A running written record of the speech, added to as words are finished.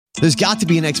There's got to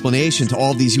be an explanation to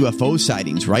all of these UFO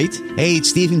sightings, right? Hey,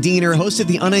 it's Stephen Diener, host of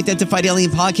the Unidentified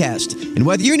Alien Podcast. And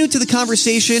whether you're new to the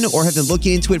conversation or have been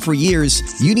looking into it for years,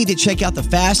 you need to check out the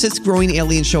fastest growing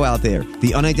alien show out there,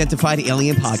 the Unidentified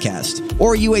Alien Podcast,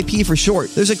 or UAP for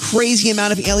short. There's a crazy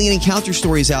amount of alien encounter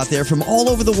stories out there from all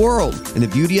over the world. And the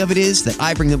beauty of it is that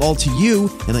I bring them all to you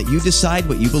and let you decide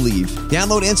what you believe.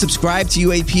 Download and subscribe to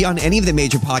UAP on any of the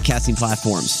major podcasting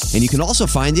platforms. And you can also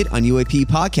find it on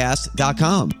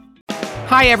UAPpodcast.com.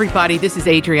 Hi, everybody. This is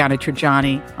Adriana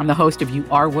Trajani. I'm the host of You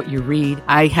Are What You Read.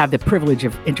 I have the privilege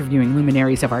of interviewing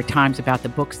luminaries of our times about the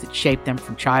books that shaped them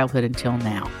from childhood until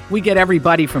now. We get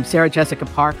everybody from Sarah Jessica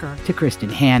Parker to Kristen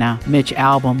Hanna, Mitch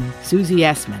Albom, Susie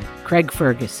Essman, Craig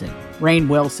Ferguson, Rainn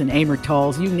Wilson, Amor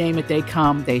Tolls, you name it, they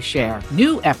come, they share.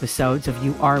 New episodes of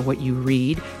You Are What You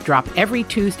Read drop every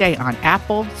Tuesday on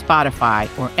Apple, Spotify,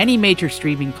 or any major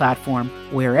streaming platform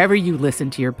wherever you listen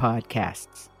to your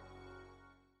podcasts.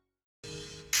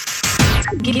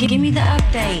 Give me the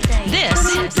update.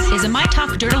 This is a My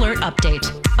Talk Dirt Alert update.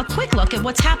 A quick look at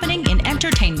what's happening in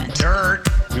entertainment. Dirt.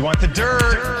 We want the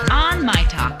dirt. On My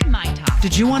Talk. My Talk.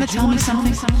 Did you want to tell me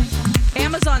something?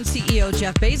 Amazon CEO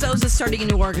Jeff Bezos is starting a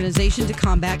new organization to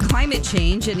combat climate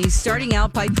change, and he's starting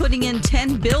out by putting in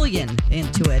 $10 billion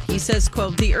into it. He says,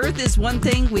 quote, "The earth is one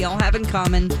thing we all have in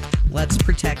common. Let's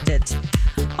protect it."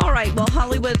 All right, well,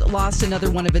 Hollywood lost another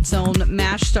one of its own.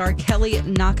 MASH star Kelly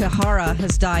Nakahara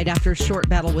has died after a short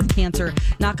battle with cancer.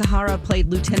 Nakahara played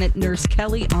Lieutenant Nurse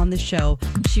Kelly on the show.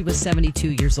 She was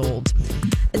 72 years old.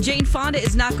 Jane Fonda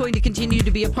is not going to continue to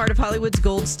be a part of Hollywood's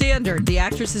gold standard. The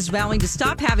actress is vowing to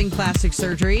stop having plastic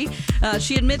surgery.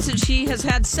 She admits that she has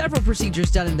had several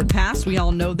procedures done in the past. We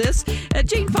all know this.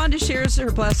 Jane Fonda shares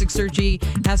her plastic surgery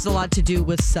has a lot to do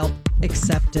with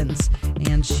self-acceptance,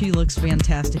 and she looks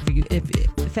fantastic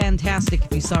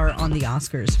if you saw her on the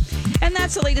Oscars. And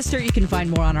that's the latest dirt. You can find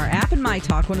more on our app and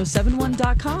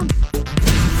mytalk1071.com.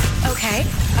 Okay,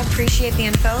 appreciate the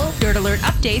info. Dirt Alert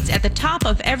updates at the top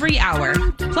of every hour.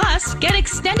 Plus, get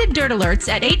extended Dirt Alerts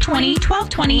at 8:20,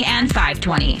 12:20, and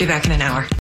 5:20. Be back in an hour.